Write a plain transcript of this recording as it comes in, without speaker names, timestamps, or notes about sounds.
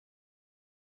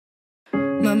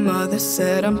my mother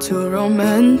said I'm too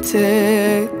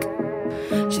romantic.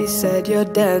 She said you're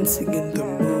dancing in the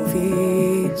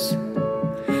movies.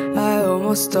 I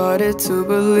almost started to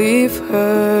believe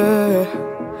her,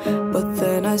 but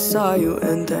then I saw you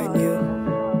and I knew.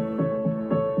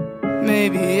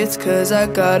 Maybe it's 'cause I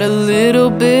got a little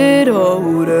bit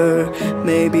older.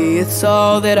 Maybe it's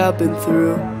all that I've been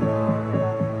through.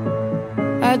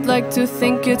 I'd like to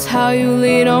think it's how you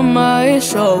lean on my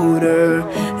shoulder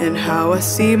and how I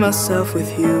see myself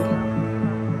with you.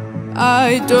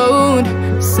 I don't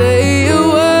say a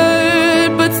word,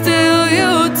 but still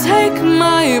you take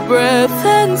my breath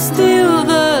and steal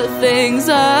the things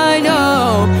I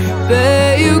know.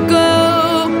 There you go,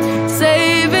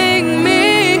 saving me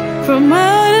from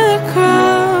out of the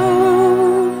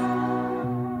crowd.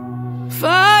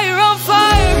 Fire on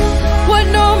fire, what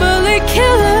normally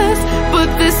kills us, but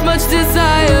this much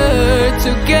desire.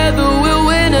 Together we're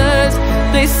winners.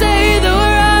 They say that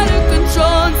we're out of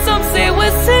control and some say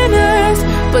we're sinners,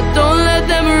 but don't let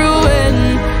them ruin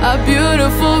our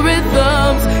beautiful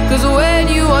rhythms. 'Cause when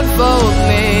you unfold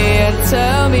me and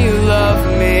tell me you love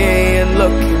me and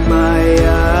look in my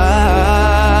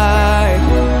eye,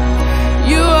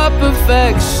 you are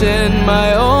perfection, my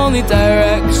only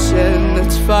direction.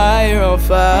 It's fire on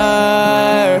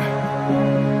fire.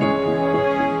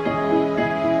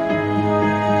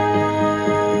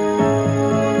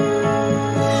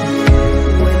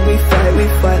 We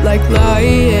fight like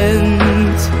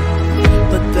lions,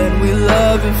 but then we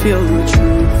love and feel the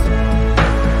truth.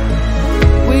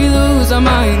 We lose our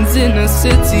minds in a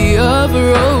city of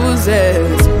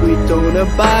roses. We don't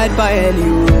abide by any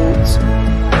rules.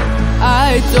 I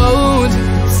don't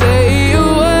say a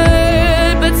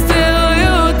word, but still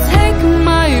you take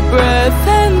my breath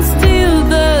and steal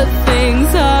the things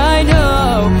I know.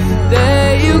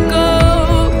 There you go,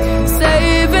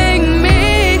 saving me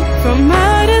from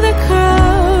out of the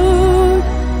crowd.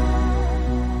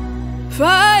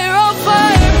 Fire on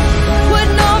fire, what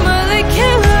normally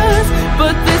kills us,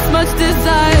 but this much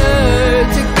desire.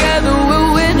 Together we're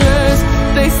winners.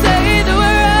 They say that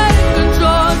we're out of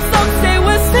control, some say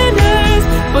we're sinners,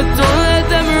 but don't let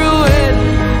them ruin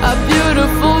our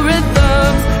beautiful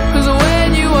rhythms. 'Cause when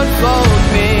you unfold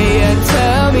me and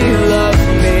tell me you love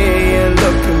me and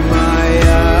look in my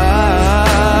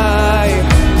eye,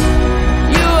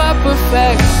 you are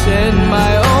perfection,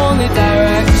 my only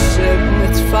direction.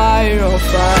 It's fire on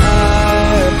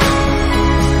fire.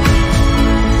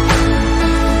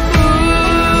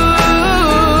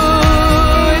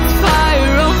 Ooh, it's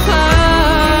fire on fire.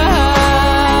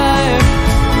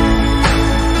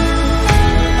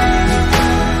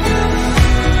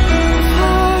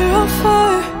 Fire on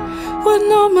fire, what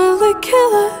normally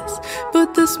kills us, but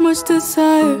this much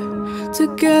desire.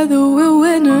 Together we're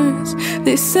winners.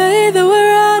 They say that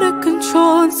we're out of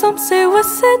control and some say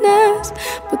we're sinners,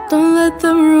 but don't let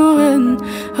them ruin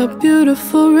our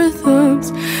beautiful rhythms.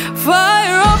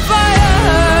 Fire on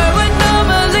fire, what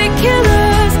normally kills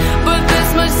us, but this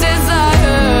much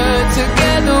desire.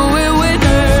 Together we're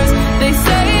winners. They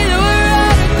say that we're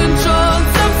out of control and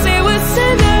some say we're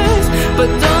sinners, but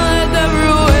don't let them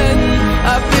ruin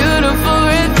our beautiful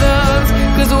rhythms.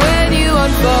 'Cause when you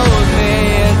unfold me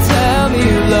and tell me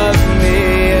you love me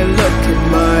and look in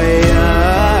my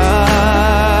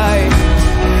eye,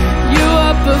 you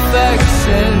are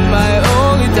perfection, my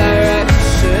only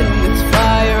direction. It's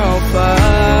fire on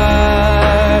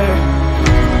fire.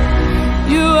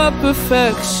 You are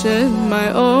perfection, my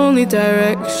only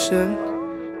direction.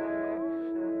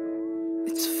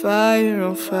 It's fire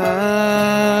on fire.